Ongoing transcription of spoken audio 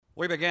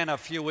We began a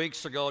few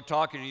weeks ago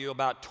talking to you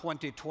about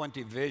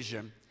 2020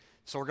 vision.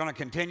 So we're going to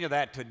continue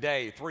that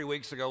today. 3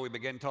 weeks ago, we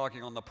began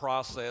talking on the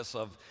process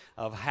of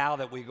how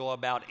that we go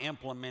about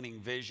implementing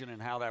vision and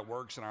how that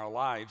works in our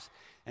lives.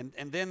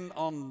 And then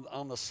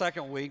on the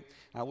second week,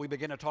 we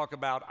began to talk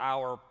about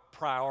our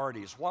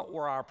priorities. What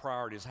were our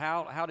priorities?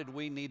 How did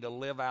we need to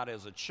live out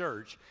as a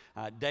church,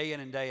 day in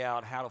and day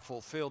out, how to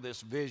fulfill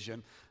this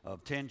vision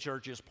of 10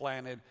 churches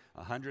planted,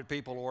 100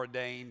 people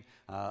ordained,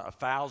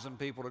 1,000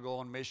 people to go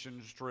on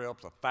mission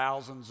trips,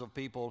 thousands of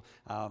people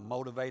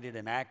motivated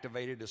and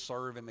activated to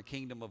serve in the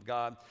kingdom of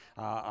God,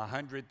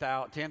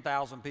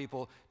 10,000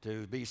 people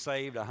to be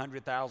saved,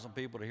 100,000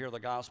 people to hear the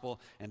gospel,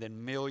 and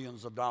then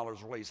millions of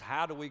dollars released.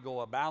 How do we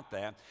go about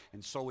that?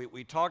 And so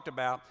we talked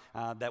about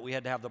that we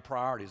had to have the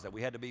priorities, that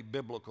we had to be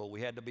biblical,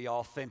 we had to be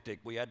authentic,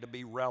 we had to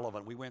be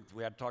relevant.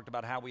 We had talked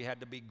about how we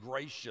had to be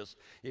gracious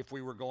if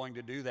we were going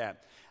to do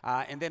that.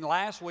 And then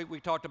last week we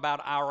talked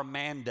about our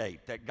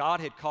mandate, that God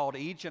had called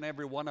each and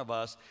every one of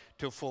us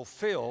to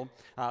fulfill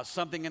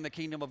something in the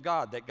kingdom of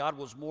God, that God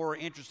was more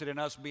interested in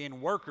us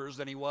being workers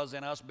than he was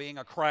in us being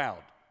a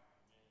crowd.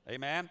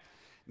 Amen?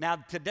 Now,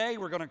 today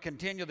we're going to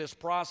continue this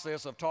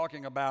process of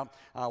talking about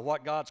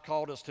what God's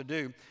called us to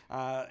do.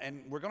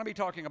 And we're going to be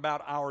talking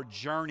about our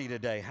journey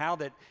today, how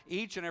that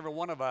each and every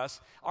one of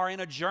us are in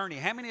a journey.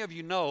 How many of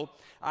you know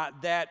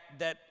that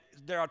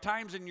there are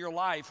times in your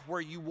life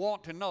where you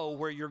want to know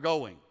where you're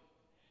going?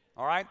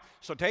 All right,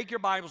 so take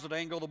your Bibles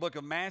today and go to the book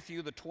of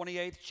Matthew, the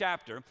 28th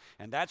chapter,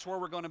 and that's where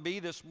we're going to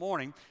be this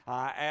morning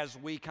as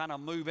we kind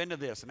of move into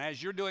this. And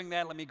as you're doing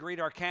that, let me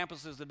greet our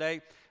campuses today.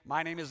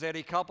 My name is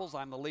Eddie Couples.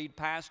 I'm the lead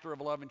pastor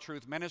of Love and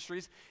Truth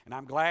Ministries, and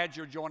I'm glad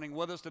you're joining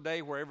with us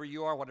today, wherever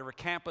you are, whatever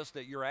campus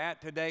that you're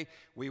at today.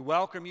 We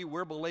welcome you.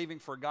 We're believing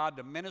for God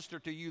to minister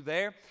to you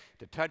there,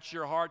 to touch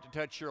your heart, to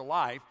touch your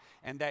life,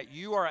 and that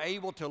you are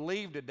able to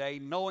leave today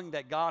knowing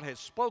that God has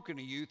spoken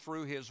to you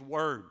through His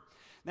Word.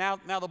 Now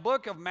the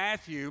book of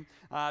Matthew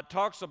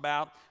talks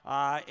about,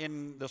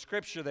 in the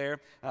scripture there,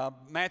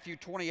 Matthew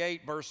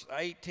 28, verse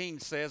 18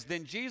 says,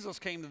 "Then Jesus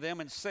came to them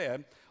and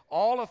said,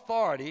 'All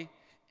authority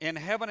in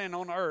heaven and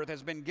on earth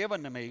has been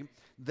given to me.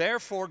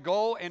 Therefore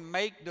go and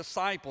make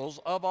disciples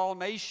of all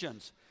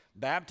nations,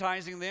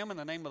 baptizing them in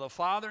the name of the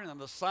Father and of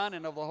the Son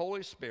and of the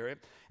Holy Spirit,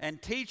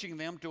 and teaching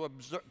them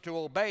to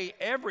obey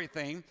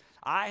everything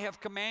I have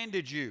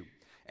commanded you.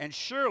 And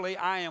surely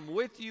I am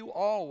with you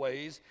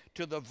always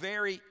to the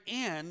very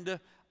end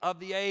of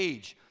the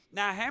age.'"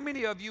 Now, how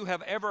many of you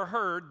have ever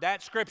heard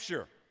that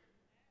scripture?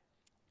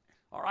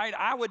 All right,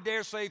 I would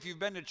dare say if you've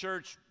been to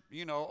church,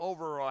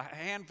 over a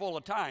handful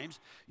of times,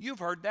 you've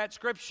heard that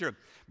scripture.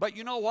 But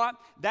you know what?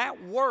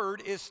 That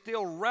word is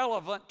still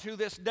relevant to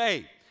this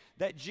day.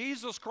 That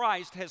Jesus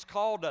Christ has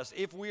called us.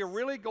 If we are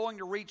really going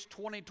to reach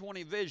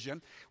 2020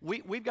 vision,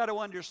 we've got to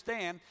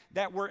understand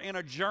that we're in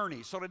a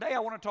journey. So today I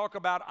want to talk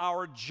about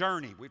our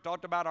journey. We've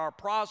talked about our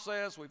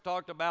process. We've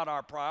talked about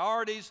our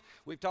priorities.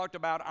 We've talked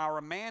about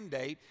our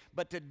mandate.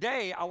 But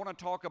today I want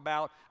to talk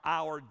about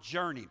our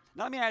journey.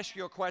 Now let me ask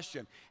you a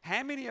question.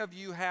 How many of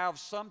you have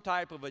some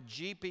type of a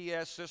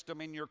GPS system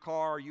in your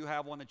car, or you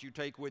have one that you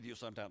take with you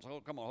sometimes? Oh,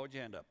 come on, hold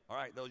your hand up. All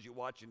right, those you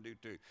watch and do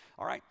too.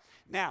 All right.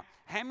 Now,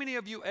 how many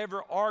of you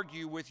ever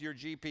argue with your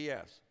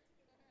GPS?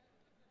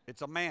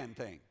 It's a man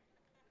thing.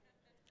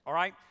 All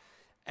right?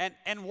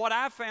 And what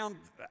I found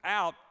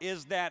out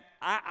is that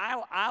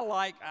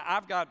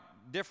I've got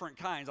different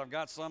kinds. I've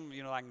got some,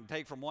 I can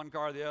take from one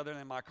car to the other,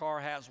 and my car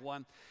has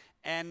one.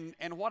 And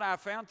what I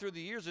found through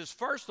the years is,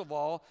 first of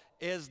all,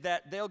 is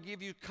that they'll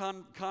give you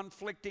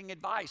conflicting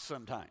advice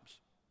sometimes.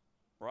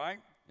 Right?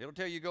 It'll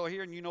tell you go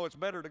here, and it's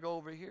better to go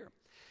over here.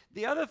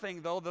 The other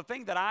thing, though, the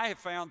thing that I have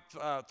found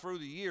through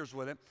the years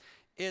with it,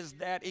 is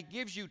that it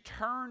gives you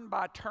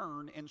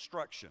turn-by-turn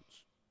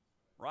instructions,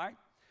 right?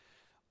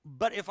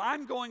 But if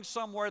I'm going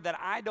somewhere that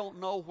I don't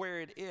know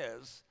where it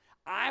is,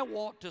 I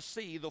want to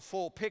see the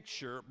full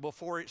picture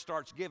before it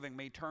starts giving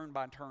me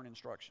turn-by-turn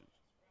instructions.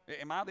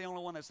 Am I the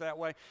only one that's that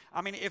way?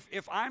 I mean,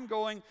 if I'm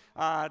going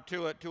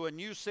to a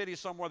new city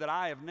somewhere that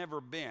I have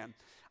never been,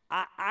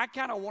 I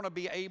kind of want to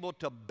be able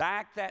to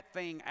back that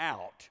thing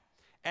out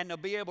and to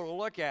be able to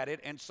look at it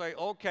and say,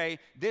 okay,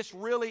 this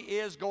really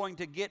is going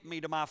to get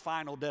me to my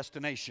final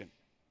destination.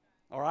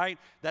 All right?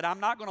 That I'm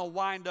not going to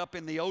wind up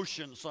in the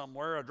ocean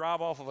somewhere or drive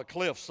off of a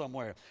cliff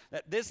somewhere.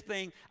 That this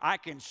thing, I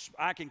can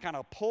kind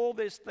of pull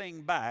this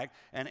thing back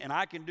and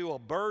I can do a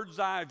bird's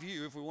eye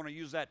view, if we want to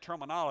use that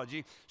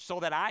terminology, so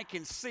that I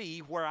can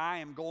see where I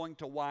am going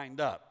to wind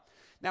up.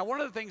 Now,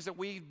 one of the things that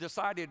we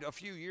decided a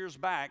few years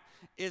back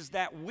is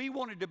that we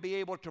wanted to be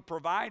able to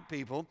provide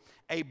people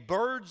a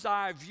bird's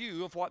eye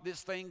view of what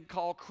this thing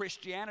called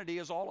Christianity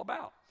is all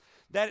about.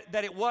 That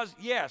it was,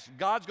 yes,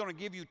 God's going to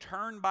give you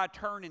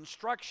turn-by-turn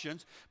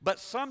instructions, but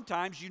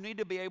sometimes you need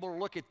to be able to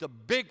look at the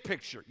big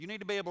picture. You need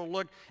to be able to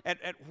look at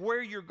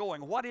where you're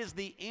going. What is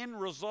the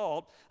end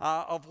result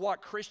of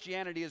what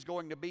Christianity is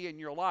going to be in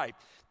your life?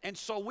 And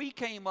so we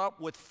came up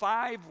with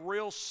 5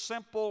 real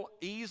simple,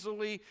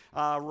 easily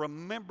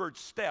remembered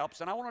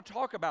steps, and I want to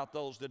talk about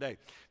those today.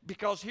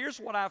 Because here's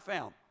what I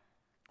found.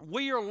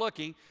 we are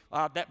looking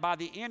that by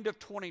the end of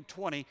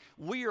 2020,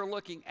 we are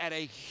looking at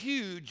a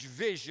huge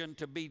vision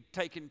to be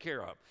taken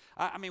care of.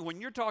 I mean, when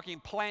you're talking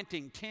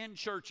planting 10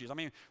 churches, I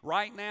mean,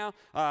 right now,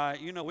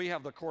 we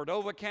have the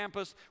Cordova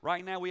campus.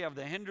 Right now, we have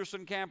the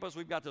Henderson campus.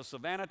 We've got the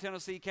Savannah,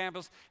 Tennessee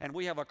campus. And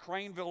we have a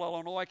Craneville,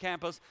 Illinois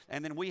campus.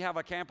 And then we have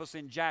a campus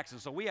in Jackson.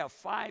 So we have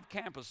 5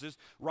 campuses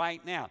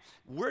right now.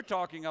 We're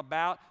talking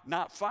about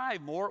not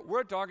 5 more.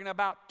 We're talking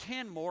about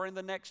 10 more in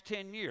the next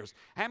 10 years.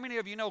 How many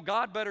of you know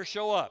God better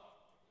show up?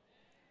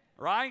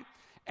 Right?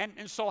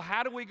 And so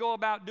how do we go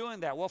about doing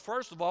that? Well,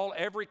 first of all,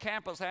 every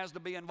campus has to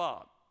be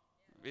involved.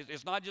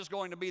 It's not just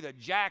going to be the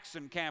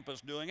Jackson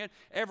campus doing it.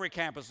 Every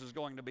campus is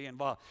going to be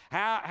involved.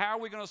 How are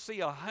we going to see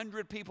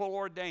 100 people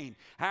ordained?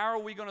 How are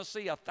we going to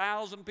see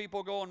 1,000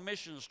 people go on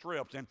mission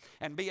trips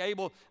and be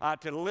able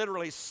to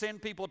literally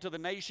send people to the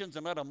nations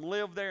and let them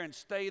live there and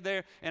stay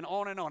there and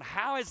on and on?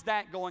 How is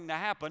that going to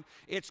happen?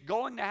 It's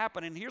going to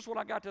happen, and here's what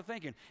I got to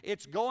thinking.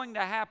 It's going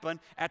to happen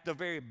at the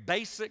very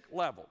basic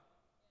level.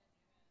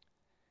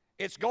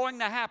 It's going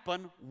to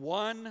happen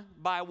one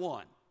by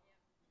one.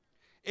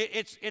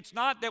 It's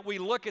not that we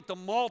look at the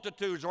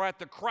multitudes or at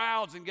the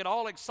crowds and get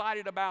all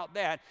excited about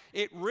that.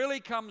 It really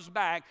comes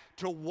back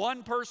to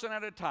one person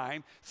at a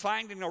time,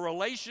 finding a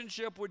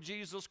relationship with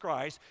Jesus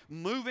Christ,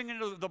 moving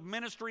into the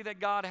ministry that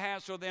God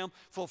has for them,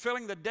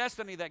 fulfilling the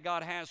destiny that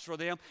God has for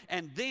them,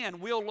 and then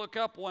we'll look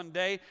up one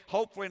day,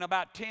 hopefully in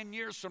about 10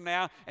 years from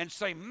now, and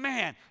say,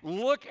 man,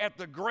 look at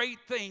the great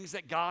things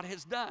that God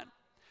has done.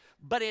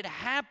 But it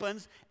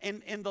happens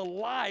in the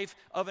life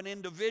of an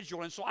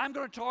individual. And so I'm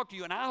going to talk to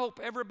you, and I hope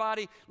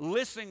everybody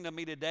listening to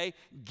me today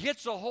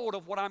gets a hold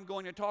of what I'm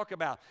going to talk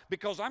about.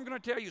 Because I'm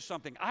going to tell you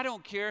something. I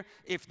don't care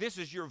if this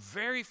is your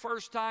very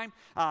first time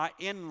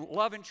in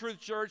Love and Truth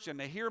Church and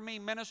to hear me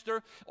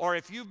minister, or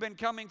if you've been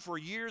coming for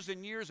years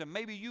and years and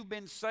maybe you've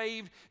been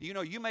saved. You know,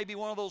 you may be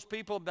one of those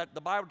people that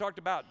the Bible talked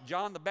about,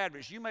 John the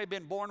Baptist. You may have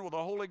been born with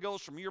the Holy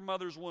Ghost from your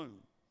mother's womb.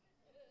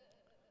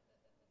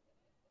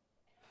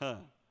 Huh.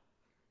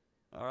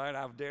 All right,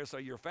 I dare say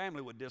your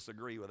family would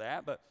disagree with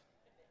that, but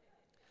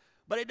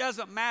it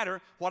doesn't matter.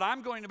 What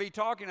I'm going to be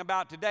talking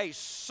about today,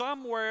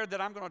 somewhere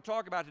that I'm going to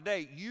talk about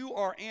today, you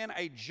are in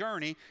a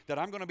journey that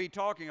I'm going to be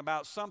talking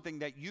about, something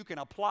that you can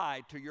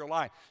apply to your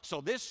life.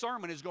 So this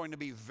sermon is going to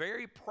be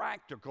very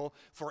practical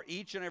for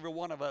each and every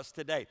one of us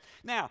today.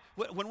 Now,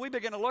 when we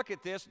begin to look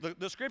at this,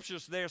 the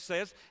scriptures there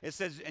says,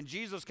 and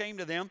Jesus came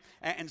to them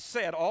and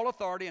said, all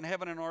authority in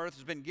heaven and on earth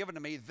has been given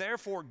to me.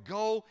 Therefore,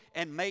 go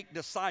and make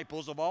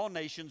disciples of all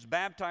nations,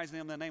 baptizing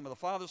them in the name of the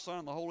Father, Son,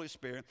 and the Holy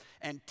Spirit,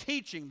 and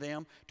teaching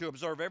them to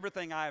observe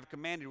everything I have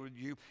commanded with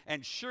you,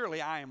 and surely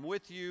I am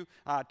with you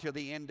to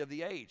the end of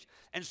the age.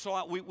 And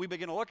so we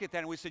begin to look at that,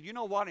 and we said, you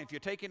know what, if you're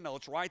taking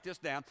notes, write this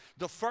down.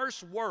 The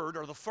first word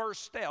or the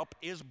first step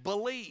is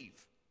believe.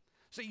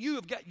 So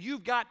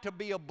you've got to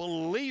be a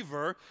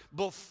believer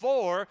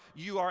before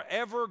you are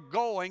ever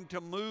going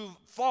to move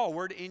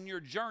forward in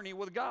your journey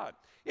with God.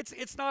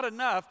 It's not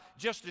enough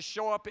just to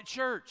show up at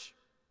church.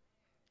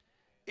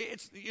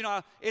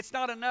 It's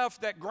not enough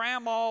that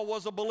grandma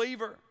was a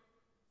believer.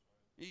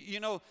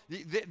 You know,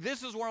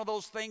 this is one of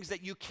those things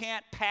that you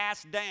can't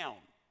pass down.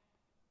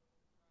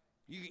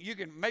 You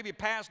can maybe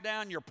pass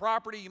down your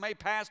property, you may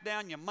pass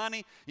down your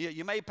money,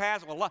 you may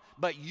pass a lot,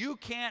 but you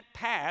can't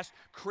pass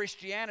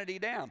Christianity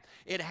down.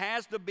 It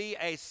has to be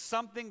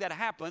something that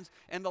happens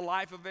in the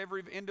life of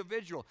every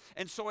individual.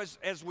 And so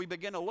as we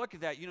begin to look at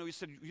that, he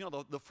said,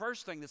 the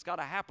first thing that's got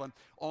to happen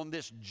on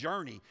this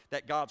journey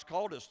that God's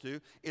called us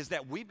to is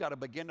that we've got to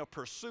begin to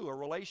pursue a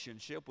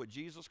relationship with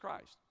Jesus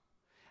Christ.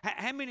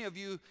 How many of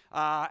you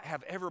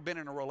have ever been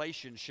in a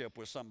relationship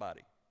with somebody?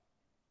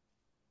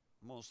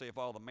 I'm going to see if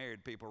all the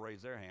married people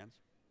raise their hands.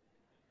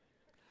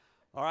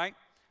 All right?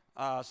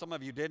 Some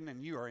of you didn't,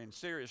 and you are in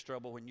serious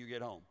trouble when you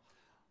get home.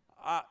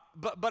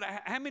 But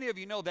how many of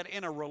you know that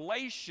in a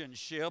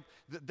relationship,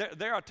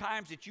 there are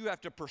times that you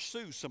have to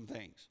pursue some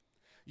things?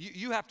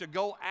 You have to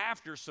go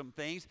after some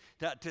things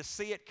to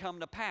see it come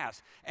to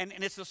pass. And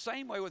it's the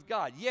same way with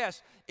God.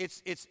 Yes,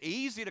 it's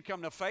easy to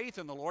come to faith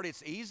in the Lord.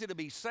 It's easy to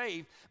be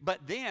saved. But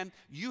then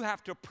you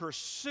have to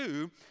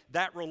pursue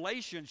that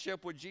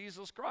relationship with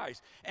Jesus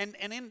Christ. And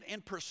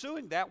in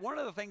pursuing that, one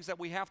of the things that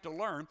we have to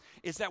learn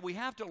is that we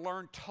have to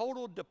learn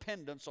total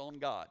dependence on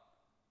God.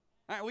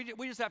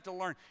 We just have to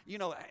learn.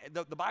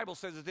 The Bible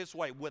says it this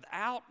way.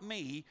 Without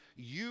me,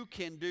 you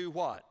can do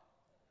what?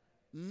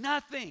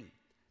 Nothing.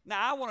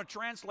 Now, I want to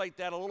translate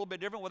that a little bit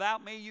different.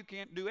 Without me, you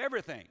can't do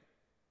everything.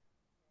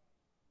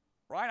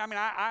 Right? I mean,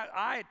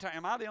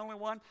 am I the only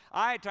one?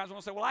 I at times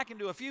want to say, well, I can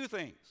do a few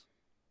things.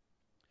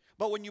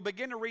 But when you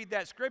begin to read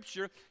that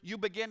scripture, you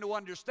begin to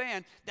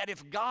understand that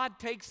if God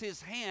takes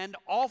his hand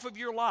off of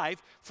your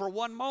life for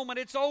one moment,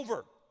 it's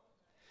over.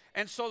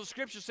 And so the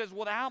scripture says,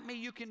 without me,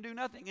 you can do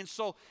nothing. And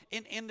so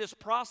in this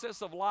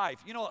process of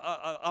life,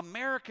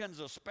 Americans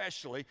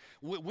especially,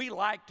 we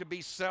like to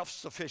be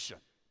self-sufficient.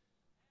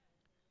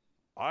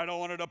 I don't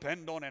want to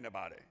depend on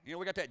anybody.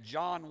 We got that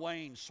John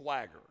Wayne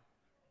swagger.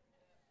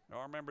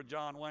 Y'all remember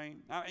John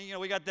Wayne?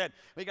 We got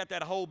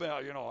that whole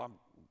bell.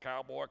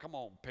 cowboy. Come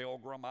on,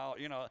 pilgrim.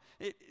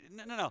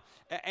 No.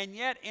 And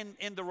yet,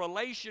 in the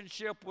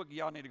relationship with,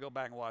 y'all need to go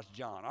back and watch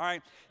John, all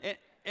right?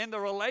 In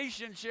the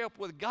relationship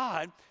with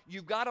God,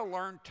 you've got to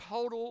learn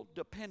total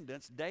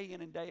dependence day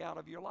in and day out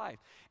of your life.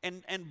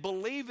 And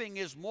believing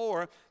is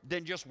more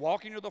than just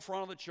walking to the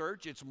front of the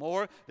church. It's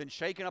more than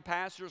shaking a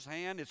pastor's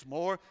hand. It's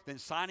more than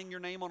signing your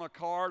name on a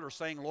card or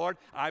saying, Lord,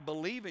 I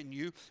believe in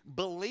you.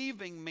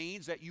 Believing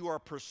means that you are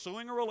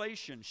pursuing a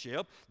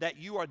relationship, that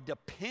you are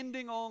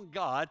depending on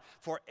God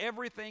for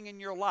everything in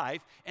your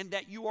life, and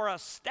that you are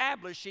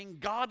establishing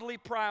godly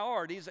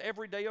priorities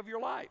every day of your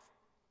life.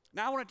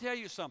 Now, I want to tell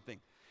you something.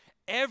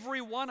 Every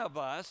one of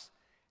us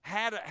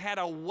had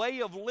a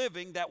way of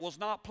living that was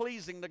not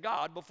pleasing to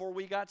God before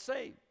we got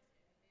saved.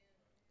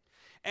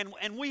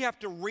 And we have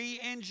to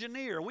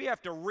re-engineer, we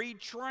have to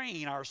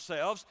retrain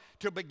ourselves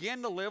to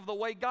begin to live the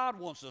way God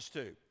wants us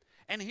to.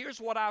 And here's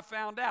what I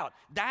found out.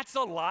 That's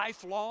a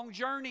lifelong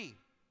journey.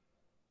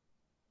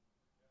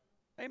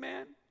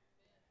 Amen?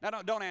 Now,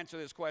 don't answer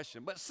this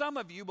question, but some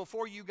of you,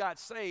 before you got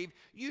saved,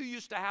 you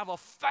used to have a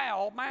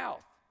foul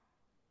mouth.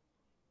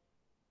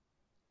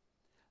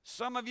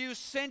 Some of you,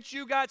 since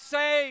you got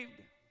saved,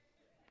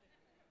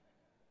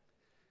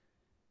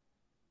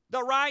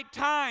 the right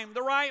time,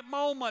 the right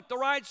moment, the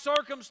right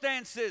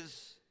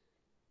circumstances.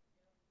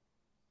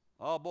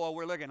 Oh boy,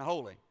 we're looking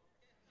holy.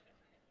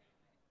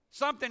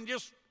 Something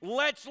just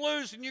lets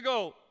loose and you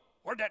go,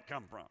 where'd that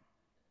come from?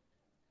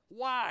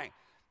 Why?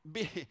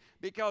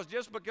 Because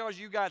just because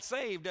you got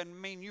saved doesn't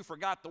mean you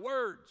forgot the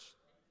words.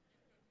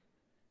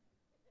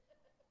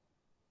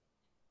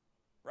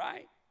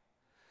 Right?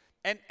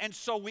 And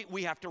so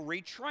we have to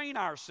retrain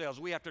ourselves.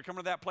 We have to come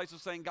to that place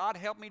of saying, God,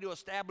 help me to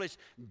establish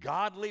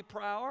godly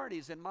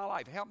priorities in my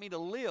life. Help me to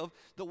live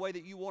the way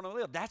that you want to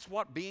live. That's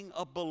what being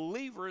a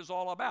believer is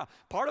all about.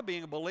 Part of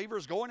being a believer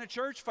is going to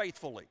church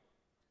faithfully.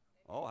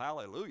 Oh,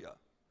 hallelujah.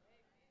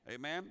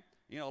 Amen.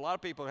 You know, a lot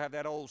of people have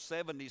that old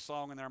 70s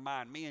song in their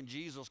mind, me and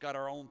Jesus got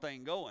our own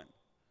thing going.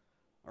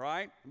 All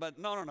right? But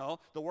no.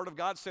 The Word of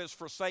God says,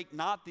 forsake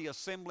not the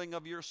assembling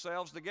of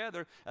yourselves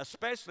together,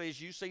 especially as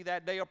you see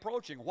that day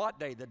approaching. What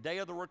day? The day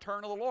of the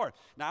return of the Lord.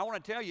 Now, I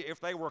want to tell you, if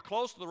they were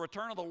close to the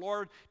return of the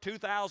Lord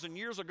 2,000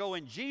 years ago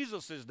in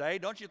Jesus' day,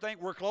 don't you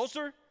think we're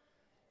closer?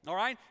 All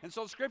right? And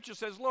so the Scripture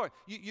says, Lord,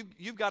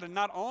 you've got to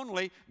not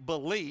only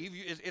believe,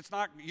 it's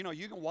not,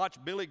 you can watch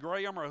Billy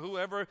Graham or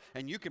whoever,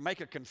 and you can make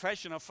a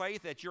confession of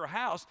faith at your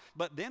house,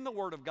 but then the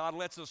Word of God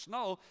lets us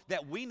know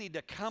that we need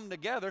to come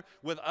together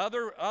with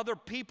other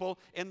people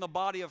in the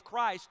body of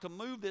Christ to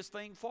move this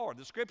thing forward.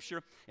 The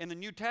Scripture in the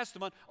New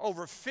Testament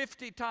over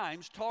 50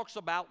 times talks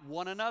about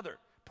one another.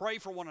 Pray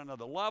for one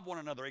another, love one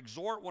another,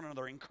 exhort one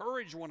another,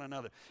 encourage one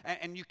another.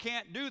 And you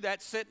can't do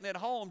that sitting at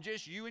home,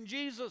 just you and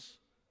Jesus.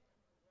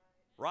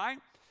 Right?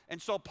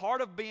 And so part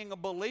of being a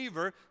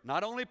believer,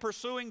 not only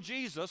pursuing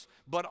Jesus,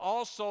 but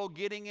also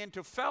getting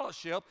into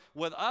fellowship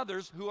with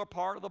others who are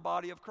part of the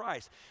body of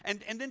Christ. And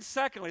then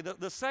secondly,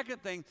 the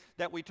second thing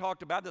that we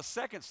talked about, the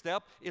second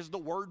step, is the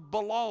word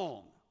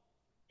belong.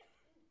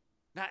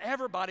 Now,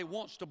 everybody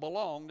wants to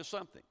belong to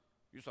something.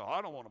 You say,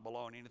 I don't want to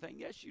belong to anything.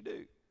 Yes, you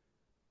do.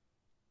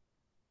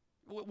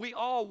 We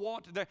all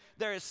want to.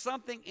 There is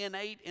something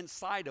innate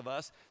inside of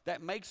us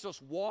that makes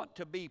us want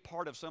to be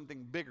part of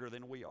something bigger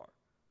than we are.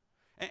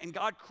 And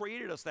God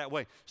created us that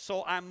way.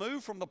 So I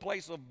moved from the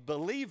place of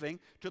believing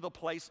to the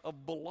place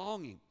of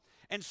belonging.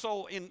 And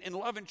so in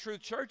Love and Truth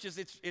churches,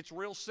 it's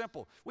real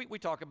simple. We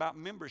talk about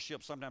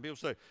membership sometimes. People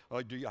say,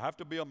 do you have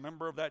to be a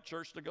member of that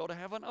church to go to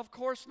heaven? Of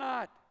course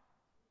not.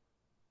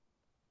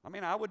 I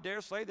mean, I would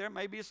dare say there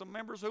may be some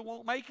members who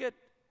won't make it.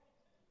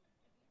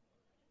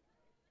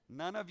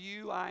 None of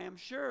you, I am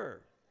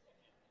sure.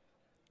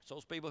 It's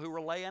those people who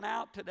were laying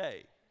out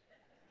today.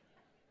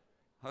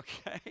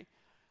 Okay?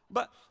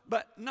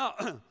 But no,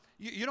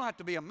 you don't have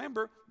to be a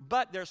member,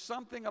 but there's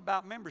something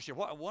about membership.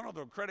 One of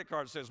the credit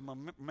cards says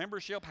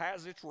membership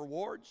has its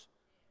rewards,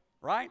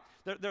 right?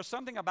 There's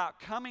something about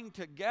coming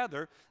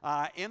together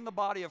in the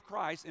body of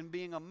Christ and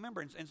being a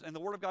member, and the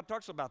Word of God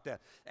talks about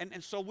that.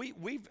 And so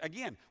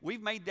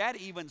we've made that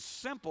even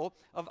simple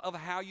of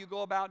how you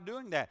go about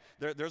doing that.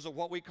 There's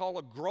what we call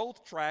a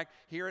growth track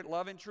here at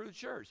Love and Truth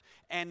Church.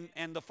 And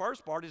the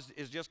first part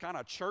is just kind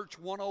of Church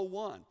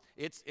 101.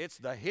 It's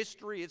the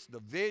history, it's the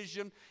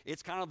vision,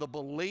 it's kind of the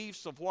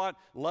beliefs of what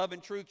Love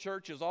and Truth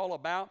Church is all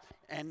about.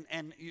 And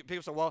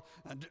people say, well,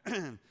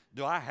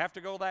 do I have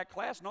to go to that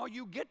class? No,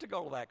 you get to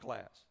go to that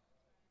class.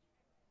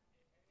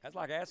 That's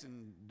like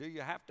asking, do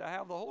you have to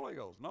have the Holy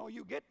Ghost? No,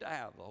 you get to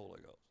have the Holy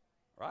Ghost,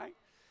 right?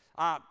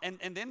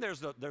 And then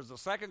there's the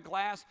second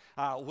class,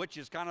 which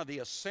is kind of the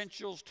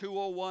Essentials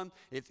 201.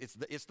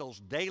 It's those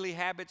daily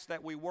habits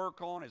that we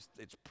work on.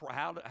 It's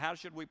how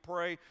should we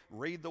pray,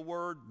 read the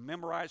Word,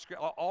 memorize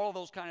Scripture, all of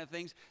those kind of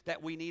things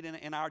that we need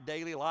in our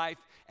daily life.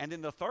 And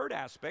then the third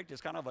aspect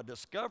is kind of a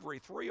Discovery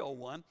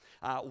 301,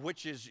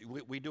 which is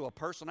we do a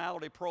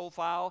personality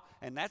profile,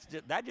 and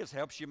that just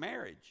helps your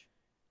marriage.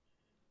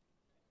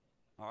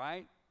 All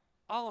right?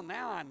 Oh,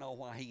 now I know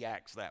why he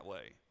acts that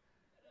way.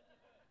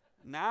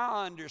 Now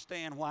I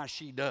understand why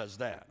she does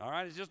that, all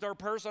right? It's just her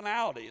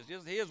personality. It's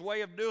just his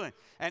way of doing.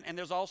 And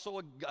there's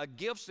also a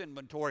gifts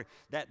inventory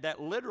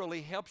that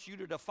literally helps you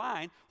to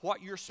define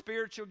what your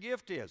spiritual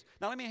gift is.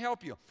 Now let me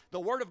help you. The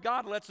Word of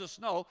God lets us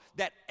know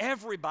that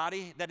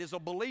everybody that is a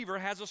believer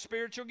has a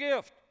spiritual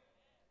gift,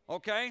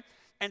 okay?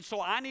 And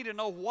so I need to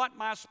know what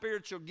my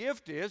spiritual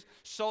gift is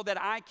so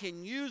that I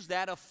can use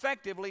that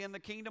effectively in the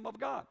kingdom of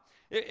God.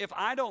 If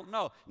I don't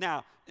know,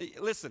 now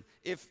listen,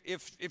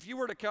 if you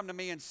were to come to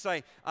me and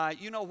say,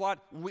 you know what,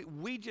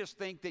 we just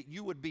think that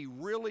you would be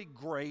really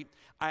great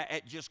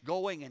at just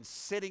going and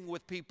sitting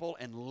with people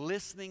and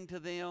listening to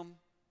them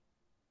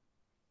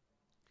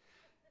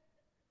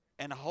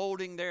and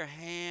holding their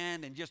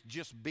hand and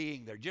just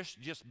being there,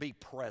 just be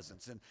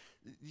presence. And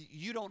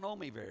you don't know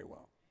me very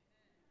well.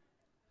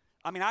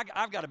 I mean,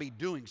 I've got to be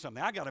doing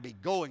something. I've got to be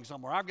going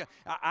somewhere.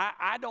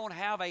 I don't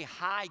have a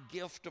high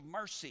gift of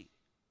mercy.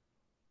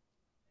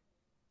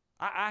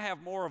 I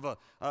have more of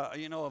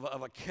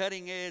a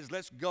cutting edge.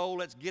 Let's go.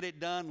 Let's get it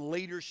done.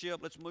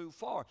 Leadership. Let's move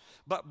forward.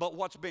 But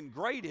what's been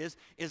great is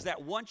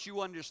that once you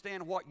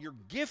understand what your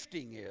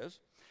gifting is,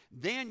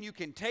 then you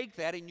can take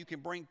that and you can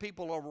bring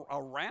people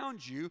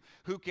around you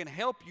who can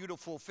help you to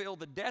fulfill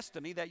the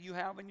destiny that you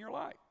have in your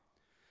life.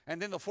 And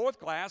then the fourth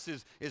class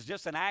is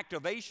just an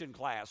activation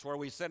class where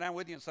we sit down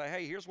with you and say,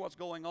 hey, here's what's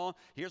going on,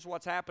 here's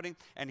what's happening,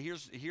 and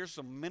here's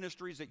some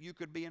ministries that you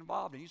could be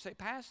involved in. You say,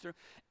 Pastor,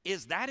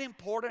 is that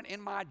important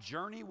in my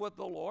journey with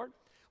the Lord?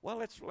 Well,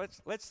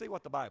 let's see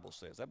what the Bible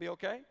says. That'd be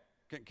okay?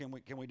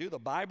 Can we do the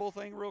Bible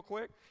thing real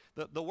quick?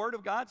 The Word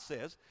of God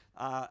says,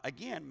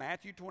 again,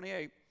 Matthew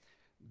 28,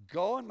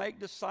 go and make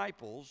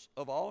disciples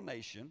of all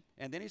nations.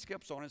 And then he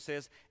skips on and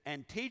says,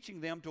 and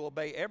teaching them to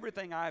obey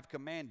everything I have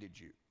commanded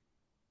you.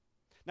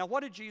 Now,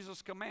 what did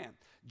Jesus command?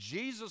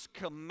 Jesus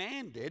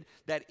commanded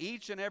that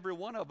each and every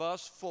one of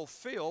us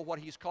fulfill what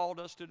he's called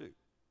us to do.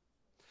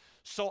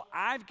 So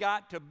I've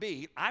got to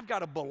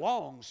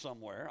belong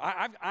somewhere.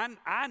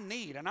 I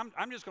need, and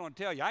I'm just going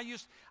to tell you,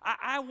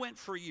 I went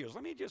for years.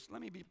 Let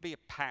me be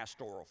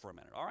pastoral for a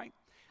minute, all right?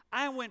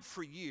 I went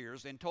for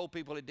years and told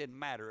people it didn't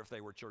matter if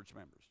they were church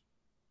members.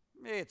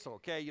 It's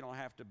okay, you don't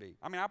have to be.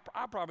 I mean,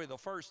 I probably the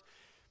first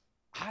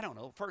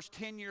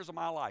 10 years of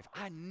my life,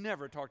 I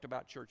never talked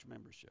about church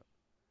membership.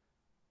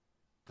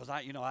 Because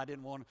I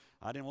didn't want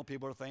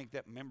people to think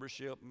that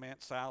membership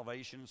meant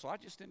salvation, so I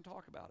just didn't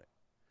talk about it.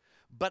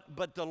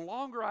 But the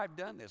longer I've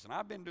done this, and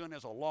I've been doing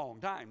this a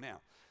long time now,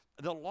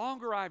 the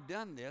longer I've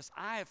done this,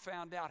 I have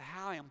found out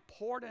how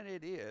important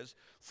it is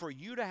for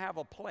you to have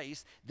a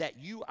place that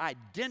you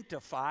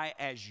identify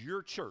as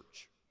your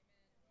church.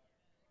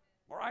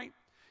 All right?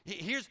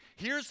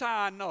 Here's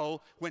how I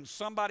know when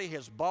somebody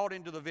has bought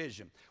into the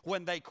vision.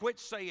 When they quit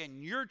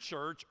saying your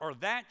church or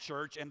that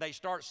church and they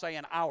start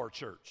saying our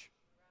church.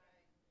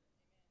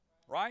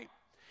 Right?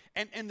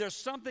 And there's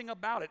something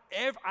about it.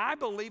 I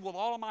believe with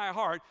all of my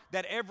heart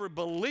that every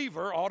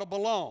believer ought to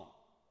belong.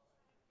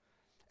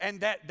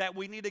 And that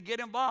we need to get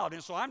involved.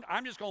 And so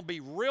I'm just going to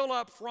be real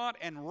upfront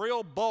and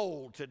real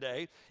bold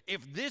today.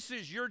 If this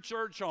is your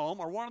church home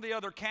or one of the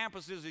other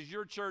campuses is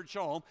your church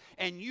home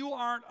and you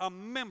aren't a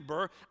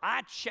member,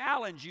 I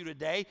challenge you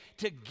today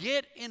to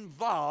get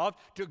involved,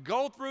 to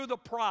go through the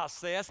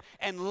process,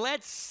 and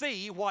let's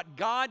see what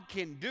God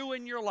can do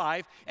in your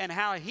life and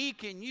how he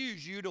can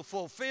use you to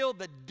fulfill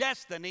the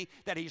destiny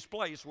that he's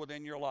placed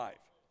within your life.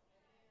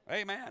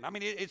 Amen. I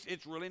mean,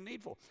 it's really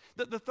needful.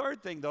 The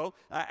third thing, though,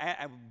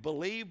 I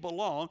believe,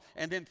 belong,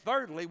 and then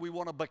thirdly, we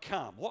want to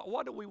become.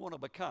 What do we want to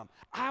become?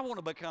 I want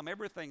to become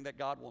everything that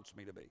God wants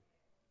me to be.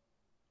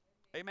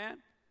 Amen.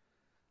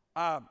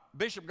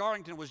 Bishop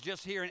Garlington was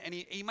just here, and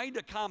he made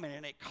a comment,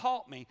 and it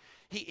caught me.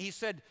 He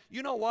said,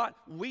 you know what?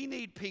 We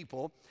need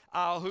people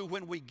who,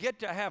 when we get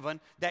to heaven,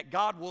 that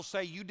God will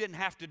say, you didn't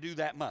have to do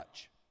that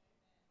much.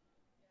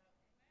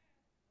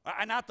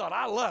 And I thought,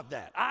 I love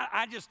that.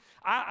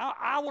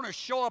 I want to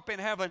show up in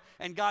heaven,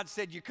 and God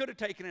said, you could have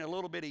taken it a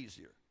little bit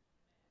easier.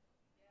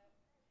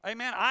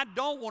 Amen. I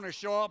don't want to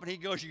show up, and he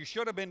goes, you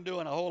should have been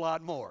doing a whole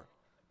lot more.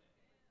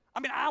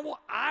 I mean,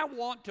 I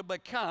want to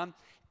become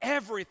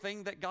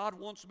everything that God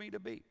wants me to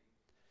be.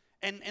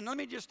 And let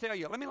me just tell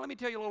you, let me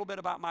tell you a little bit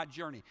about my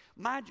journey.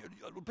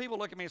 People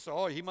look at me and say,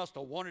 oh, he must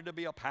have wanted to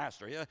be a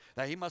pastor. Yeah,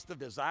 that he must have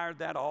desired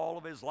that all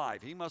of his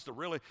life. He must have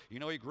really,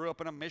 he grew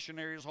up in a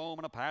missionary's home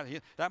and a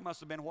pastor. That must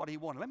have been what he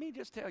wanted. Let me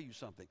just tell you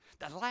something.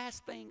 The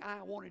last thing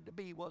I wanted to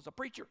be was a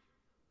preacher.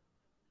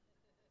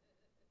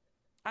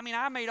 I mean,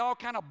 I made all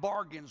kind of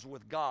bargains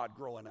with God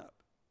growing up.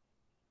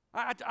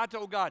 I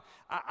told God,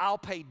 I'll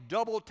pay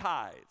double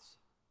tithes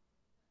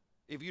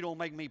if you don't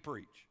make me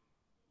preach.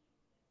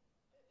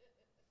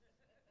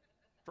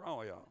 For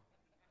all y'all.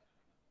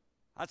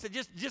 I said,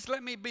 just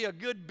let me be a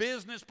good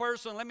business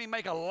person. Let me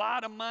make a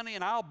lot of money,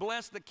 and I'll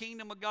bless the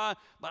kingdom of God.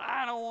 But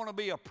I don't want to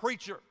be a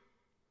preacher.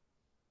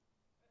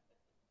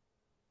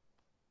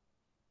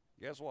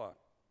 Guess what?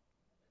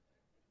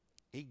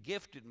 He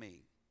gifted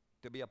me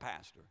to be a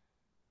pastor.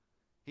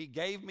 He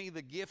gave me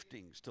the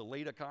giftings to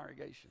lead a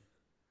congregation.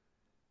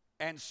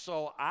 And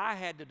so I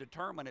had to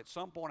determine at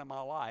some point in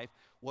my life,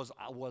 was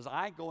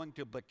I going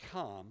to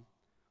become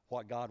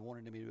what God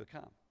wanted me to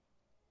become?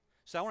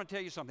 So I want to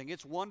tell you something.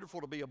 It's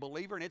wonderful to be a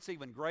believer, and it's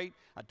even great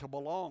to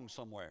belong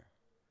somewhere.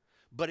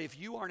 But if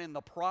you aren't in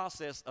the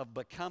process of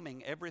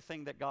becoming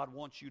everything that God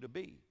wants you to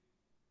be,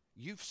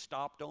 you've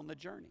stopped on the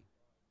journey.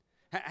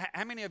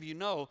 How many of you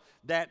know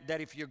that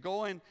if you're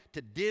going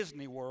to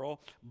Disney World,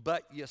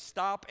 but you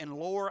stop in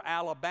Lower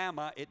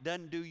Alabama, it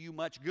doesn't do you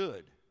much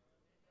good?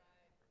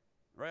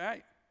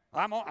 Right?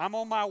 I'm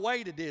on my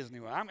way to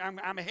Disney World.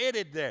 I'm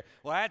headed there.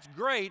 Well, that's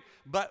great,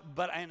 but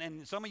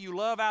and some of you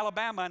love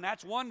Alabama, and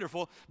that's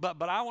wonderful.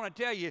 But I want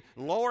to tell you,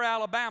 Lower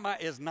Alabama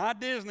is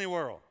not Disney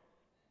World.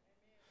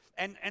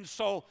 And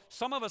so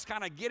some of us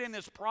kind of get in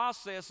this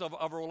process of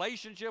a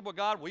relationship with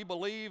God. We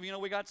believe,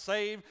 we got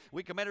saved.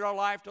 We committed our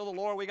life to the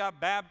Lord. We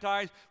got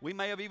baptized. We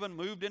may have even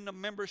moved into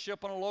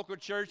membership in a local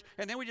church.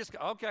 And then we just go,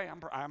 okay,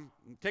 I'm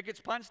tickets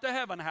punched to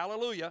heaven.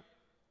 Hallelujah.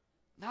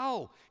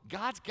 No,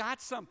 God's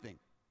got something.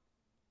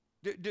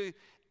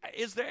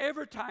 Is there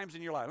ever times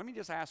in your life, let me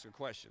just ask a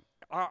question.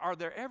 Are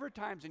there ever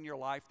times in your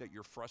life that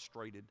you're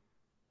frustrated?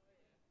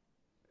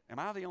 Am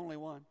I the only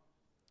one?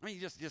 I mean,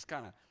 you just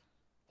kind of,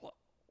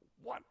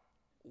 what?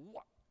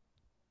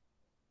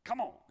 Come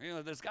on,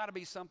 there's got to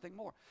be something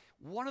more.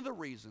 One of the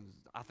reasons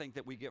I think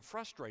that we get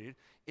frustrated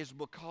is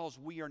because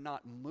we are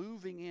not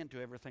moving into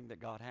everything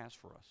that God has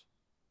for us.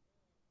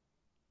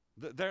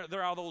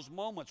 There are those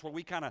moments where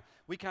we kind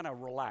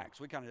of relax.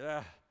 We kind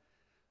of,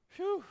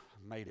 phew,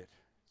 made it.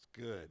 It's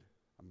good.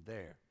 I'm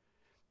there.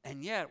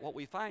 And yet, what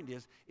we find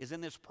is in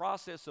this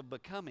process of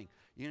becoming,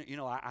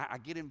 I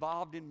get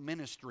involved in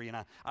ministry, and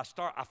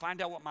I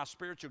find out what my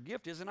spiritual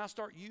gift is, and I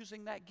start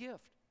using that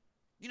gift.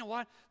 You know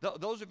what?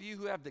 Those of you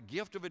who have the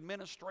gift of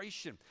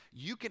administration,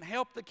 you can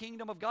help the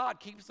kingdom of God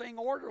keep things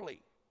orderly.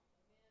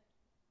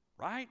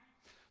 Right?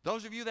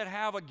 Those of you that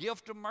have a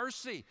gift of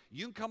mercy,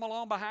 you can come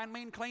along behind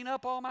me and clean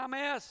up all my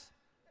mess.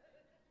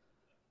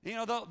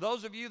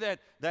 Those of you that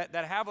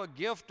have a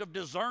gift of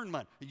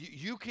discernment,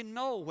 you can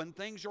know when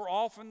things are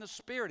off in the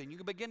spirit, and you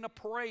can begin to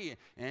pray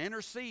and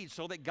intercede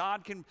so that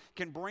God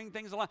can bring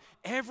things alive.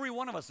 Every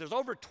one of us, there's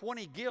over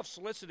 20 gifts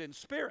listed in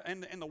spirit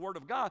in the Word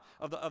of God,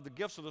 of the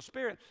gifts of the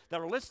Spirit that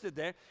are listed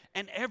there,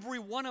 and every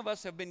one of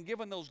us have been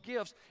given those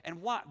gifts.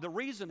 And the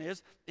reason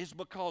is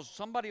because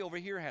somebody over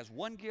here has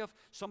one gift,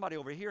 somebody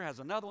over here has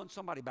another one,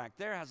 somebody back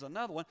there has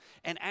another one,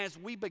 and as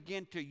we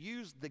begin to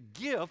use the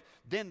gift,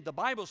 then the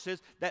Bible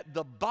says that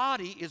the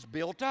body is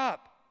built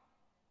up.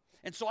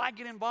 And so I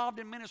get involved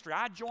in ministry.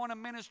 I join a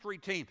ministry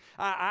team.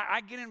 I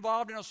get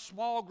involved in a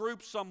small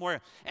group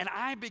somewhere, and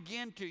I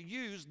begin to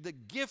use the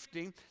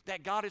gifting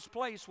that God has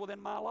placed within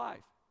my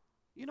life.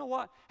 You know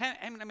what?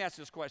 Let me ask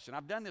this question.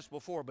 I've done this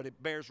before, but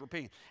it bears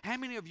repeating. How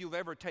many of you have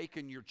ever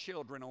taken your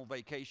children on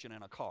vacation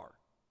in a car?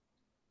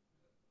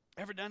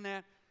 Ever done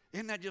that?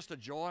 Isn't that just a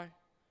joy?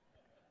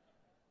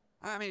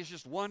 I mean, it's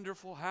just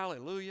wonderful.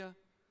 Hallelujah.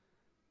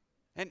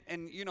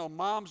 And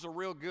moms are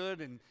real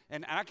good,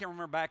 and I can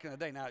remember back in the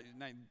day.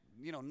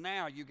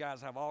 Now you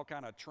guys have all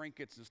kind of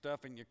trinkets and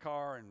stuff in your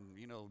car, and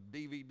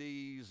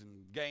DVDs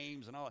and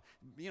games and all.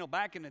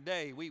 Back in the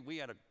day, we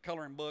had a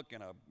coloring book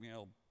and a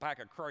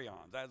pack of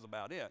crayons. That's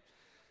about it.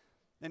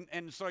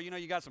 And so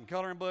you got some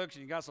coloring books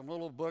and you got some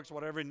little books,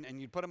 whatever, and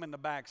you put them in the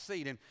back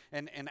seat.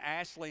 And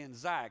Ashley and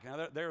Zach,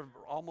 now they're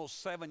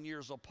almost 7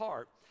 years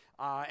apart,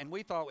 and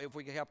we thought if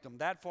we could help them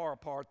that far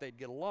apart, they'd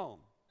get along.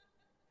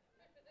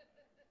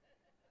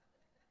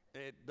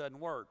 It doesn't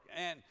work.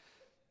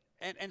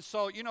 And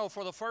so,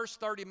 for the first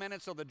 30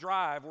 minutes of the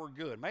drive, we're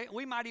good.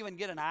 We might even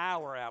get an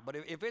hour out, but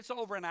if it's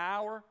over an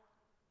hour,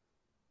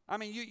 I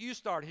mean, you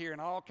start hearing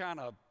all kind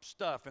of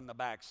stuff in the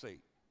back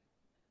seat.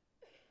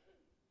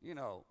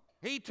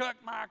 He took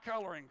my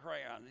coloring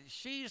crayon.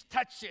 She's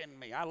touching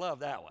me. I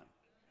love that one,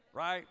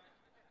 right?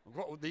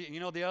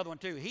 The other one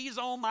too. He's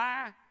on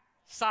my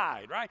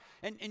side, right?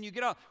 And you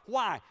get off.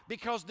 Why?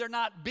 Because they're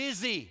not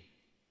busy.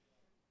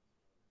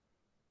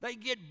 They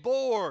get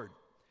bored.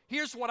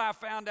 Here's what I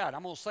found out.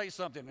 I'm going to say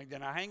something.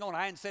 Now, hang on.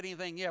 I ain't said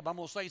anything yet, but I'm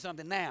going to say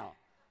something now.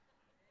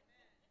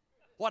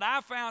 What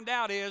I found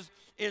out is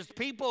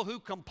people who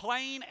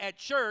complain at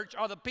church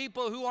are the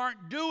people who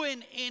aren't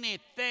doing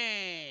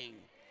anything.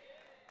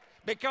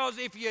 Because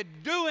if you're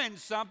doing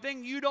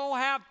something, you don't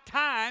have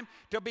time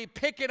to be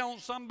picking on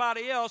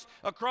somebody else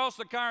across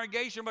the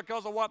congregation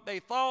because of what they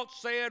thought,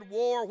 said,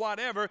 wore,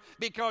 whatever,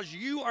 because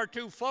you are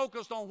too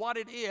focused on what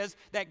it is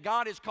that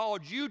God has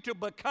called you to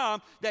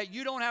become that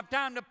you don't have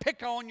time to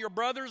pick on your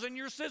brothers and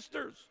your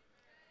sisters.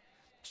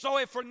 So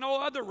if for no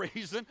other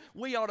reason,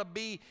 we ought to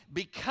be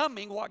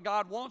becoming what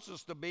God wants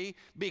us to be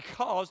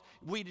because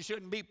we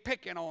shouldn't be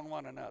picking on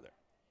one another.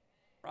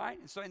 Right?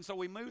 And so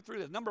we move through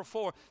this. Number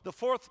 4, the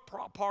fourth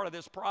part of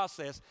this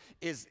process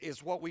is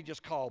what we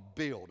just call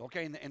build.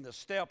 Okay, and the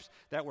steps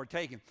that we're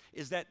taking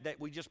is that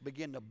we just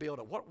begin to build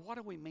it. What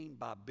do we mean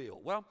by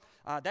build? Well,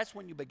 that's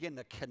when you begin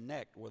to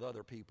connect with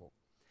other people.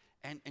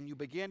 And you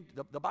begin,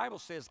 the Bible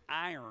says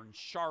iron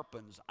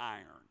sharpens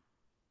iron.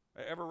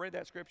 Ever read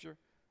that scripture?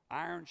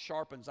 Iron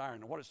sharpens iron.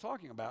 And what it's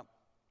talking about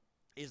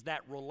is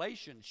that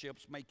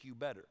relationships make you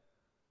better.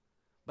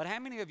 But how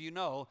many of you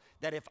know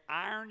that if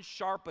iron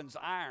sharpens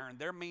iron,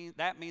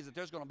 that means that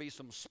there's going to be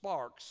some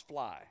sparks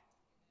fly?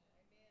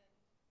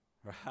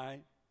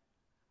 Amen.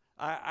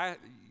 Right?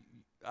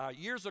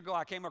 Years ago,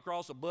 I came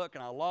across a book,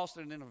 and I lost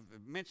it, and then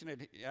mentioned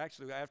it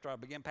actually after I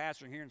began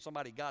pastoring here, and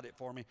somebody got it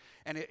for me.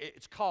 And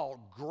it's called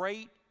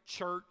Great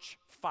Church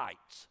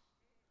Fights.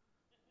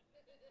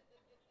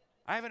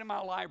 I have it in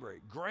my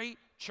library. Great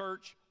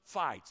Church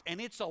Fights. And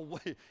it's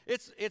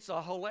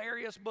a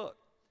hilarious book.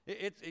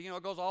 It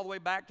goes all the way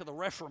back to the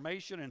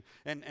Reformation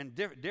and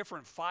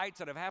different fights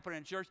that have happened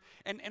in church.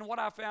 And what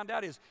I found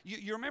out is,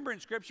 you remember in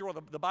Scripture where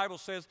the Bible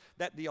says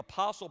that the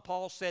Apostle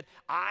Paul said,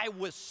 I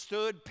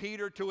withstood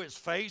Peter to his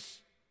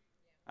face?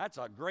 That's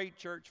a great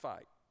church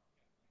fight.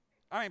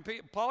 I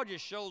mean, Paul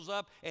just shows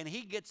up and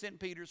he gets in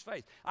Peter's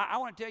face. I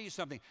want to tell you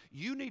something.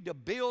 You need to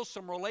build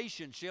some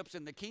relationships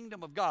in the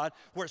kingdom of God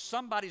where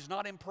somebody's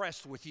not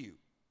impressed with you.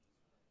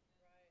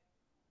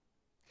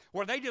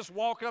 Where they just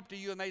walk up to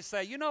you and they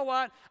say, you know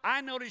what?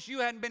 I noticed you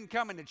hadn't been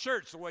coming to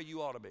church the way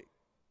you ought to be.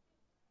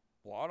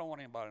 Well, I don't want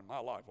anybody in my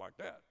life like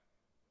that.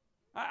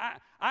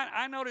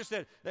 I noticed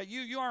that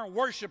you aren't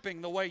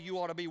worshiping the way you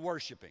ought to be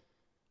worshiping.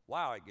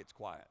 Wow, it gets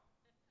quiet.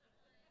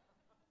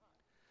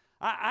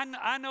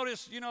 I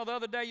noticed, the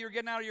other day you were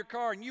getting out of your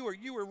car and you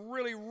were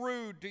really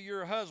rude to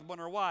your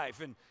husband or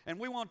wife, and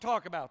we want to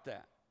talk about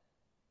that.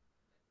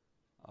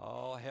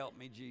 Oh, help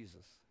me,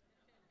 Jesus.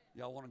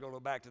 Y'all want to go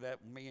back to that,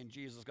 me and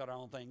Jesus got our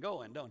own thing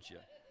going, don't you?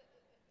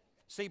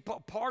 See,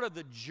 part of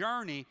the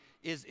journey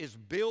is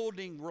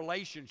building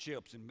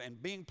relationships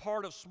and being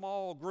part of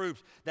small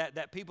groups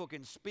that people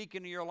can speak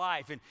into your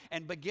life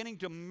and beginning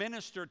to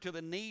minister to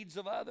the needs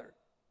of others.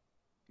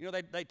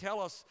 They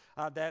tell us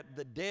that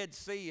the Dead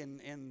Sea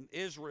in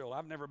Israel,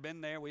 I've never been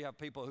there. We have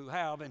people who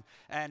have,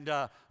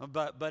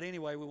 but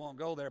anyway, we won't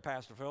go there,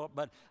 Pastor Philip.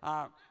 But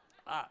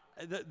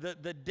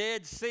the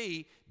Dead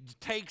Sea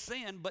takes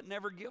in but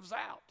never gives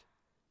out.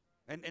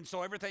 And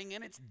so everything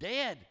in it's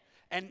dead.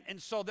 And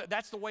so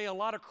that's the way a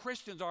lot of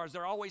Christians are, is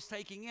they're always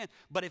taking in.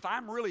 But if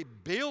I'm really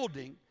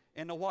building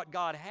into what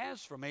God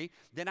has for me,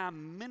 then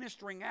I'm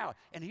ministering out.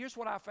 And here's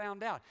what I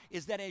found out,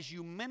 is that as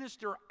you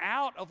minister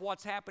out of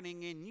what's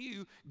happening in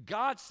you,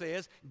 God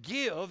says,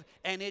 give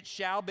and it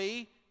shall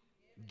be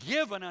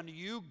given unto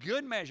you,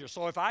 good measure.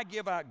 So if I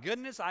give out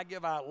goodness, I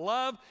give out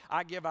love,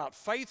 I give out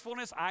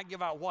faithfulness, I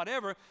give out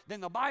whatever, then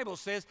the Bible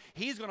says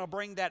He's going to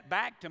bring that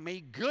back to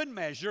me, good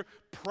measure,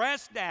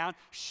 pressed down,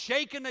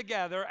 shaken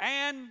together,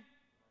 and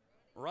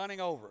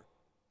running over.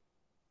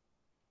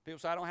 People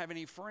say, I don't have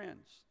any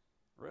friends.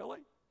 Really?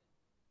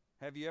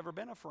 Have you ever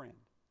been a friend?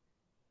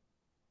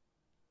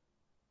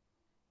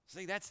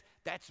 See, that's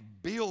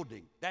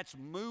building. That's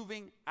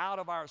moving out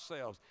of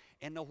ourselves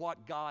into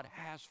what God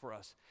has for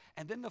us.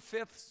 And then the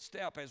fifth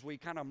step as we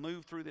kind of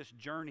move through this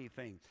journey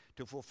thing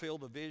to fulfill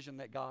the vision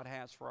that God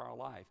has for our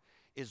life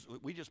is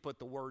we just put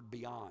the word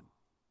beyond.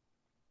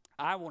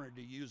 I wanted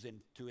to use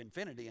to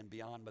infinity and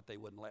beyond, but they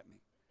wouldn't let me.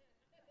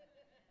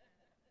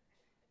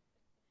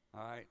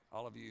 All right,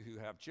 all of you who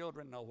have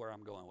children know where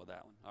I'm going with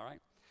that one, all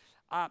right?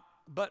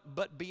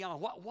 But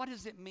beyond, what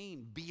does it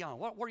mean, beyond?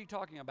 What are you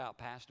talking about,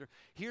 Pastor?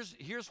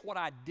 Here's what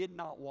I did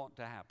not want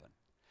to happen.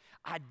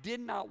 I did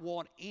not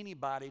want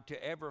anybody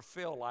to ever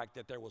feel like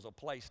that there was a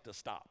place to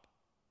stop.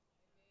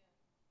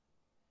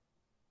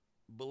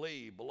 Amen.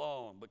 Believe,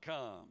 belong,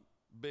 become,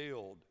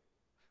 build.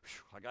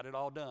 Whew, I got it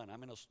all done.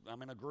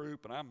 I'm in a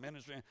group and I'm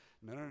ministering.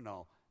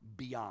 No.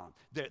 Beyond.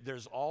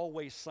 There's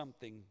always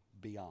something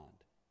beyond.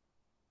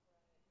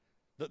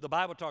 The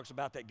Bible talks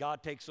about that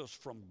God takes us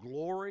from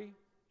glory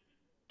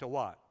to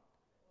what?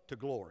 To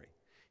glory.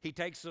 He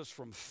takes us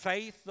from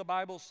faith, the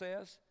Bible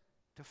says,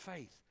 to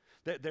faith.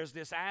 There's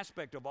this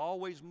aspect of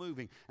always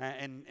moving.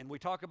 And we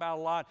talk about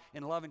a lot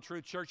in Love and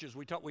Truth churches.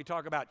 We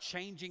talk about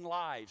changing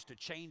lives to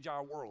change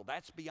our world.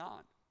 That's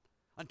beyond.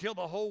 Until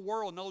the whole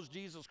world knows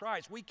Jesus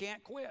Christ, we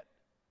can't quit.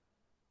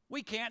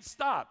 We can't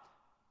stop.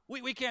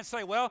 We can't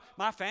say, well,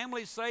 my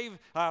family's saved,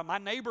 my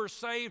neighbor's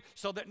saved,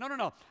 so that,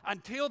 no.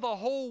 Until the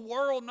whole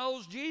world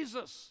knows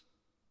Jesus.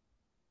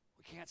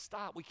 We can't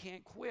stop. We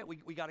can't quit.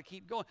 We got to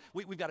keep going.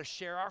 We've got to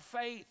share our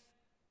faith.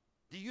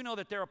 Do you know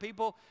that there are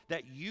people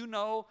that you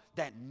know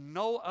that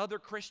no other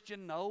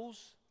Christian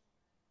knows?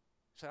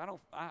 So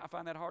I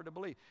find that hard to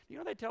believe. You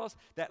know, they tell us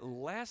that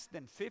less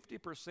than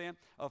 50%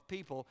 of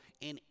people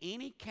in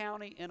any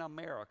county in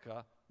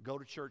America go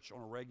to church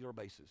on a regular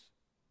basis.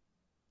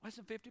 Less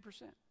than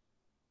 50%.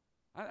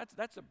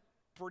 That's a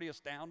pretty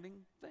astounding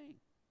thing.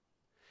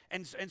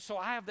 And so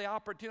I have the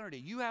opportunity,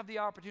 you have the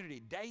opportunity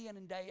day in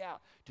and day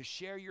out to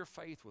share your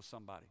faith with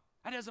somebody.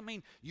 That doesn't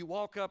mean you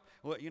walk up,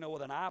 with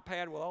an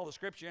iPad with all the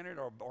scripture in it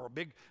or a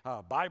big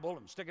Bible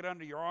and stick it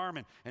under your arm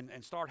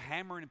and start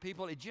hammering at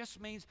people. It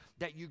just means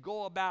that you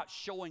go about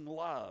showing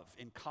love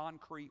in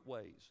concrete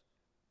ways.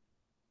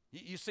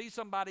 You see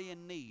somebody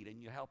in need and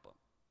you help them.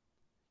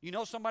 You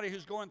know somebody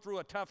who's going through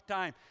a tough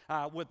time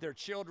with their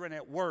children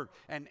at work,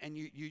 and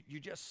you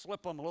just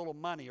slip them a little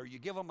money, or you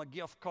give them a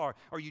gift card,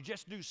 or you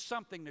just do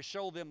something to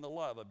show them the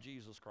love of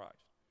Jesus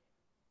Christ.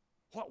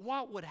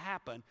 What would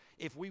happen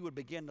if we would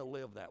begin to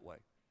live that way?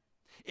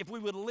 If we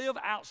would live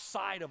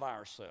outside of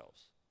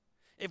ourselves?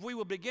 If we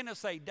would begin to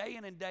say day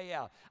in and day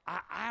out,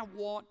 I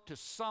want to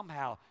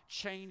somehow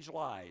change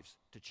lives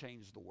to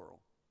change the world.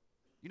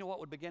 You know what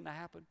would begin to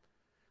happen?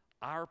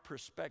 Our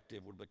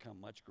perspective would become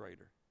much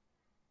greater.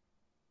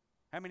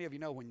 How many of you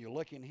know when you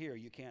look in here,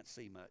 you can't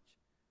see much?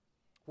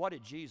 What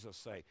did Jesus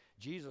say?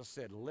 Jesus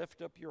said,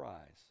 lift up your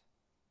eyes,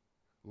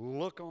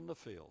 look on the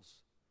fields,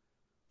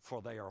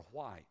 for they are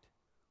white,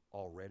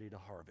 all ready to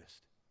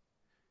harvest.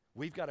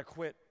 We've got to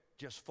quit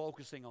just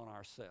focusing on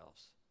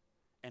ourselves.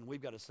 And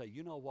we've got to say,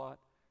 you know what?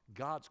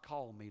 God's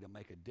called me to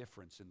make a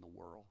difference in the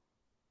world.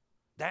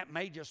 That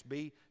may just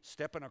be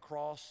stepping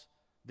across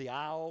the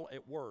aisle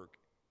at work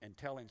and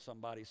telling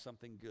somebody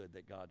something good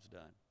that God's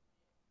done.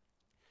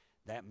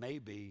 That may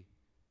be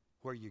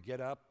where you get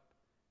up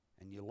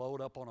and you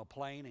load up on a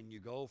plane and you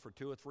go for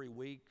 2 or 3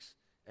 weeks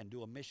and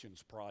do a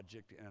missions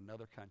project in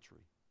another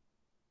country.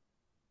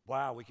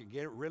 Wow, we can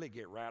really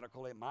get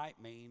radical. It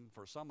might mean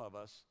for some of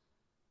us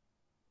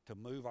to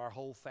move our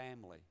whole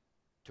family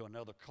to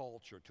another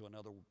culture, to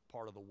another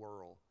part of the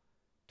world,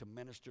 to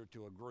minister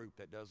to a group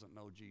that doesn't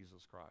know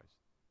Jesus Christ.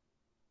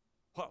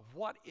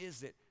 What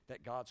is it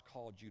that God's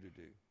called you to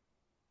do?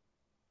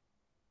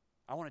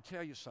 I want to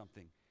tell you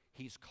something.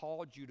 He's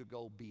called you to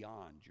go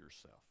beyond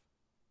yourself.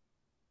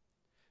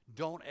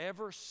 Don't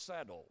ever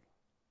settle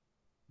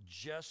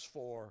just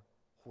for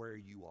where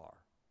you are.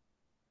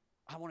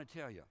 I want to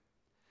tell you,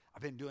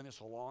 I've been doing this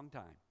a long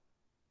time.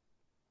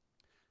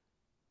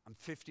 I'm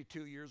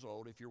 52 years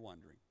old, if you're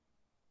wondering.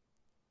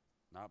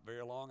 Not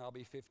very long, I'll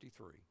be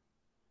 53.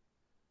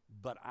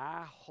 But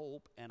I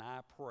hope and I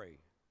pray,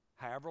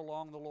 however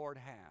long the Lord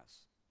has,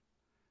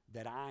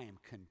 that I am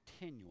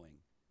continuing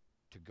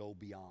to go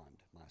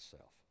beyond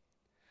myself.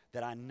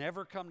 That I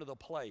never come to the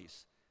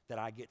place that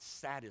I get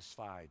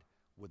satisfied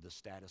with the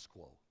status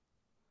quo.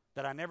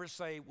 That I never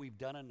say we've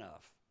done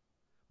enough,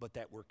 but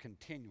that we're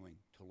continuing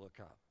to look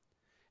up.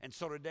 And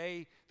so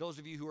today, those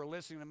of you who are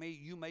listening to me,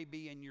 you may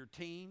be in your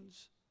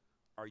teens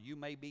or you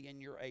may be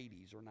in your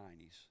 80s or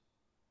 90s.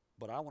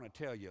 But I want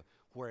to tell you,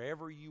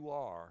 wherever you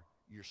are,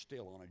 you're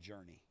still on a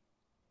journey.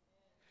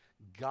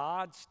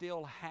 God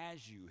still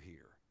has you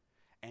here.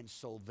 And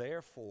so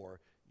therefore,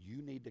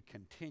 you need to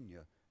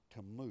continue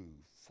to move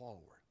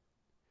forward.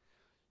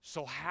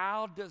 So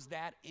how does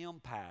that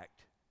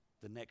impact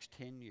the next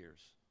 10 years?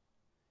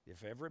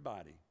 If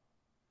everybody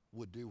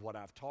would do what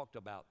I've talked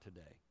about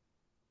today,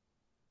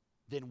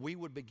 then we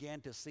would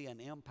begin to see an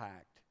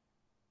impact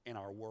in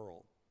our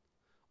world.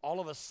 All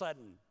of a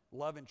sudden,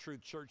 Love and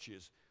Truth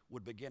churches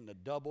would begin to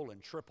double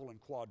and triple and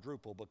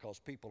quadruple because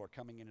people are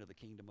coming into the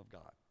kingdom of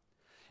God.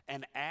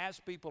 And as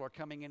people are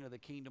coming into the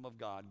kingdom of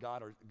God,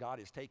 God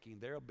is taking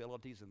their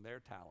abilities and their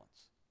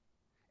talents,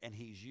 and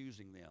He's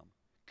using them.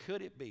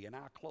 Could it be, and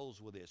I'll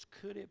close with this,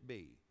 could it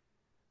be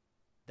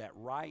that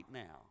right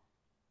now,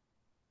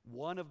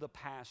 one of the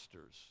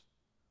pastors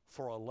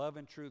for a Love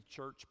and Truth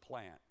church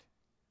plant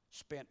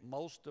spent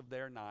most of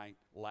their night,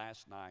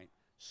 last night,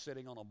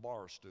 sitting on a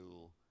bar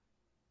stool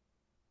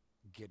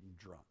getting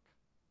drunk?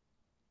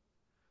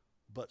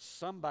 But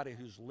somebody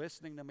who's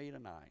listening to me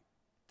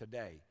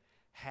today,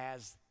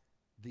 has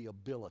the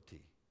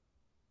ability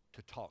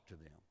to talk to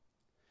them.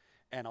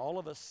 And all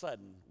of a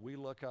sudden, we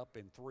look up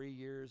in 3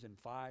 years, in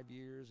 5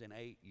 years, in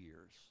 8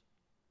 years,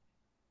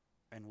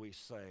 and we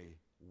say,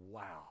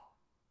 wow,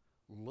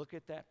 look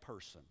at that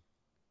person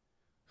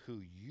who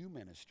you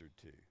ministered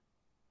to,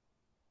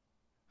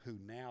 who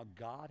now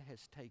God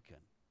has taken,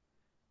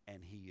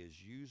 and He is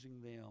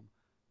using them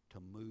to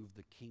move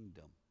the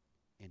kingdom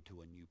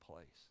into a new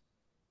place.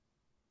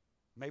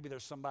 Maybe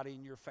there's somebody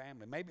in your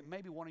family,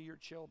 maybe one of your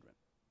children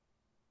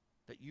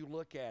that you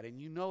look at and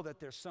you know that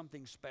there's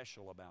something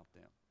special about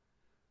them.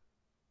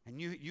 And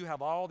you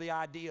have all the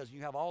ideas,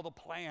 you have all the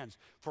plans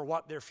for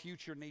what their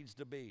future needs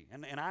to be.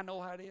 And I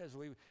know how it is.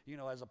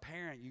 As a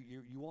parent,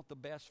 you want the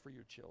best for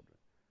your children.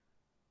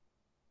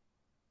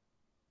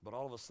 But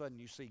all of a sudden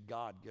you see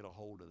God get a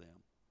hold of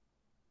them.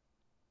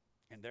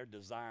 And their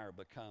desire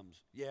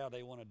becomes,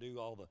 they want to do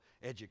all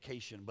the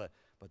education, but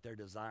their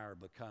desire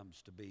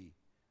becomes to be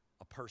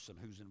a person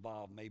who's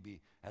involved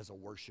maybe as a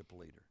worship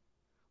leader.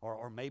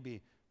 Or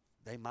maybe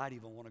they might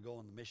even want to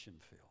go in the mission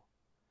field.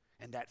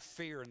 And that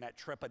fear and that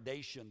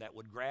trepidation that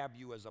would grab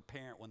you as a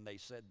parent when they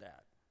said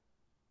that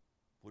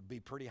would be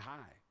pretty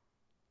high.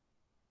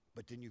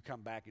 But then you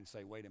come back and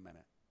say, wait a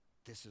minute,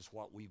 this is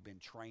what we've been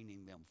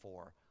training them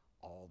for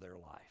all their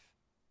life.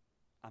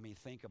 I mean,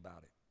 think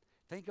about it.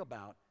 Think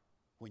about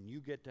when you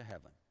get to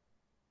heaven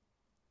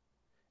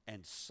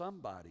and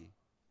somebody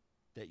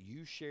that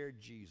you shared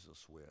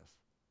Jesus with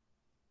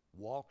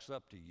walks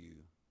up to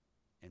you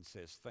and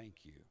says,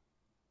 thank you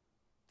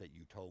that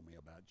you told me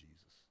about Jesus.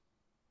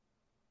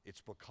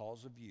 It's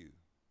because of you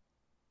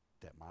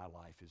that my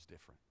life is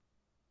different.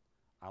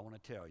 I want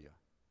to tell you,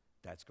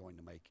 that's going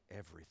to make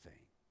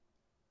everything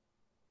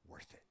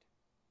worth it.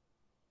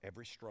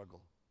 Every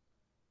struggle,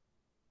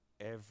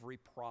 every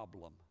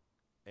problem,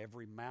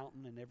 every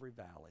mountain and every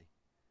valley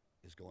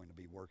is going to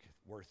be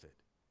worth it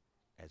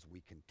as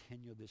we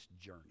continue this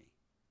journey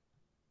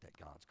that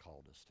God's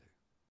called us to.